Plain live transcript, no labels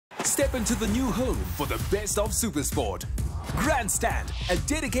Step into the new home for the best of SuperSport. Grandstand, a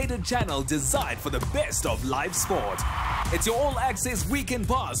dedicated channel designed for the best of live sport. It's your all-access weekend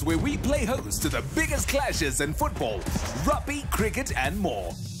pass where we play host to the biggest clashes in football, rugby, cricket and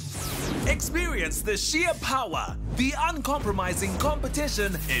more. Experience the sheer power, the uncompromising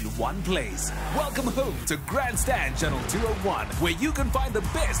competition in one place. Welcome home to Grandstand Channel 201, where you can find the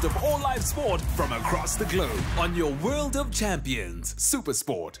best of all live sport from across the globe on your World of Champions,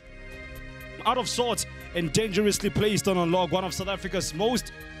 SuperSport. Out of sorts and dangerously placed on a log, one of South Africa's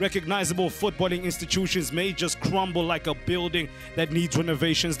most recognizable footballing institutions may just crumble like a building that needs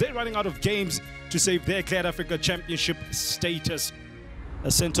renovations. They're running out of games to save their GladAfrica championship status. A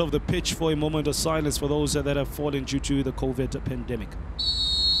center of the pitch for a moment of silence for those that have fallen due to the COVID pandemic.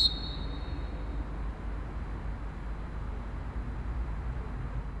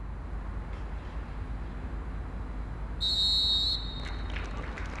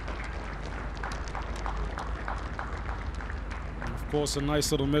 Of course, a nice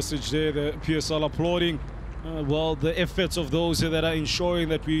little message there, the PSL applauding well, the efforts of those that are ensuring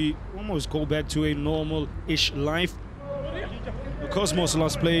that we almost go back to a normal-ish life. Cosmos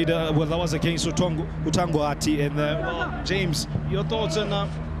last played, well, that was against Utanguati. And, well, James, your thoughts on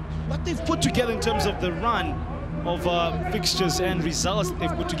what they've put together in terms of the run of fixtures and results that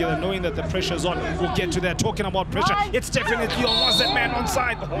they've put together, knowing that the pressure's on. We'll get to that. Talking about pressure, it's definitely on. Was that man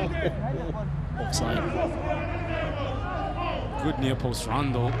onside? Oh. Offside. Good near post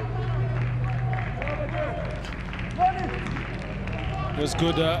run, though. There's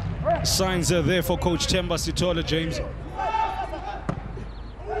good signs there for Coach Temba Sitola, James.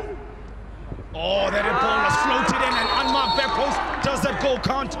 Oh, that ball was floated in and unmarked back post. Does that goal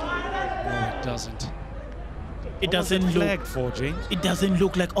count? No, it doesn't. It doesn't look flagged for, James. It doesn't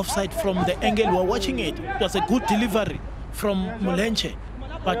look like offside from the angle we're watching it. It was a good delivery from Mulenche,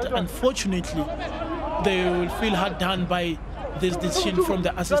 but unfortunately, they will feel hard done by this decision from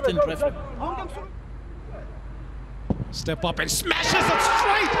the assistant referee. Step up and smashes it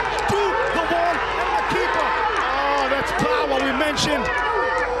straight to the wall and the keeper. Oh, that's power we mentioned.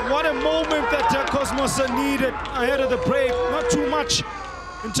 What a moment that Cosmos needed ahead of the break. Not too much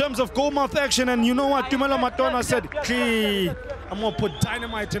in terms of goal-mouth action. And you know what? Tumelo Matona said, I'm going to put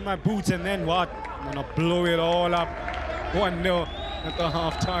dynamite in my boots. And then what? I'm going to blow it all up. 1-0 at the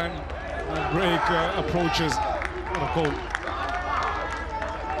halftime break approaches. What a goal.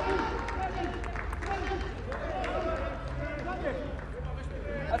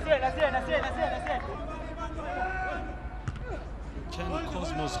 Can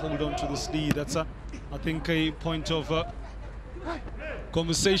Cosmos hold on to this lead? That's, I think, a point of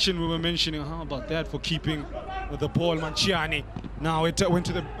conversation we were mentioning. How about that for keeping the ball, Manchiani? Now it went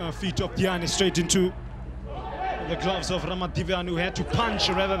to the feet of Diani, straight into the gloves of Ramadivan, who had to punch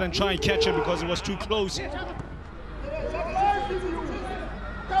rather than try and catch it because it was too close. Can't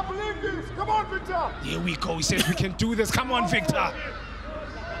believe this. Come on, Victor. Here we go. He says we can do this. Come on, Victor.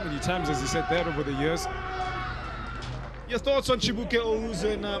 How many times has he said that over the years? Your thoughts on Chibuke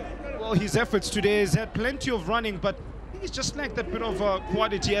Ouzu and well, his efforts today? He's had plenty of running, but he's just lacked that bit of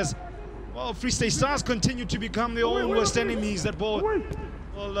quality as well. Free State Stars continue to become their own worst enemies. That ball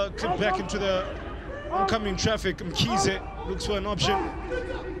will clip back into the oncoming traffic. Mkhize looks for an option.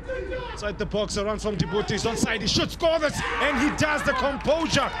 Inside the box, a run from Djibouti. He's onside. He should score this, and he does. The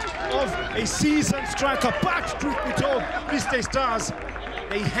composure of a seasoned striker. But truth be told, Free State Stars,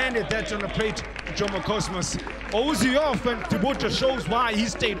 they handed that on the plate to Jomo Cosmos. Ouzu off, and Djibouti shows why he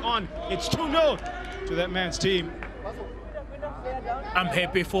stayed on. It's 2-0 to that man's team. I'm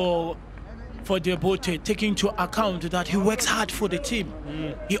happy for Djibouti, taking into account that he works hard for the team.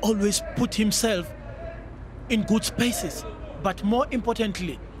 He always put himself in good spaces, but more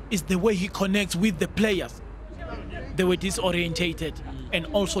importantly is the way he connects with the players. They were disorientated and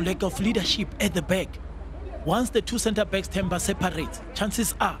also lack of leadership at the back. Once the two centre-backs Temba separate,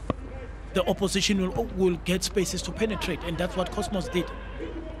 chances are the opposition will get spaces to penetrate, and that's what Cosmos did.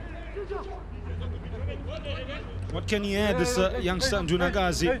 What can he add, this youngster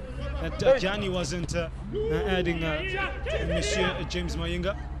Ndunagazi, that Gianni wasn't adding, Monsieur James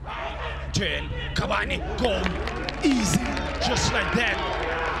Mayinga? Turn, Kabani, goal, easy, just like that.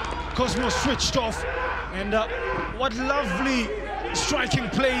 Cosmos switched off, and what lovely striking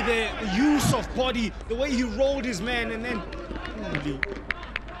play there, the use of body, the way he rolled his man and then coolly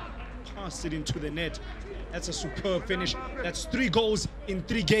passed it into the net. That's a superb finish. That's 3 goals in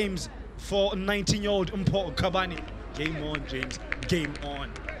 3 games for 19-year-old Mpo Kabani. Game on, James, game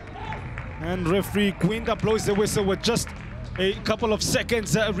on. And referee Gwinda blows the whistle with just a couple of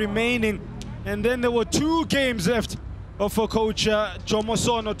seconds remaining. And then there were 2 games left for Coach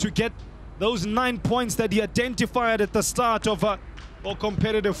Jomo to get those 9 points that he identified at the start of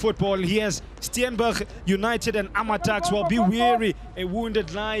competitive football. He has Steenberg United and Amatax. Well, be wary, a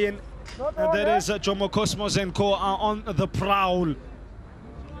wounded lion. That is Jomo Cosmos and Co are on the prowl.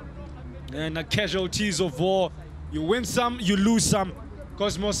 And casualties of war. You win some, you lose some.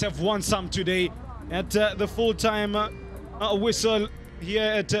 Cosmos have won some today at the full-time whistle here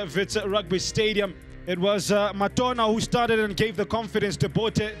at Wits Rugby Stadium. It was Matona who started and gave the confidence to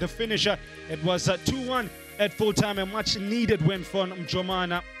Bote, the finisher. It was 2-1 at full-time, a much-needed win for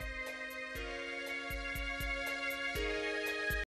Mjomana.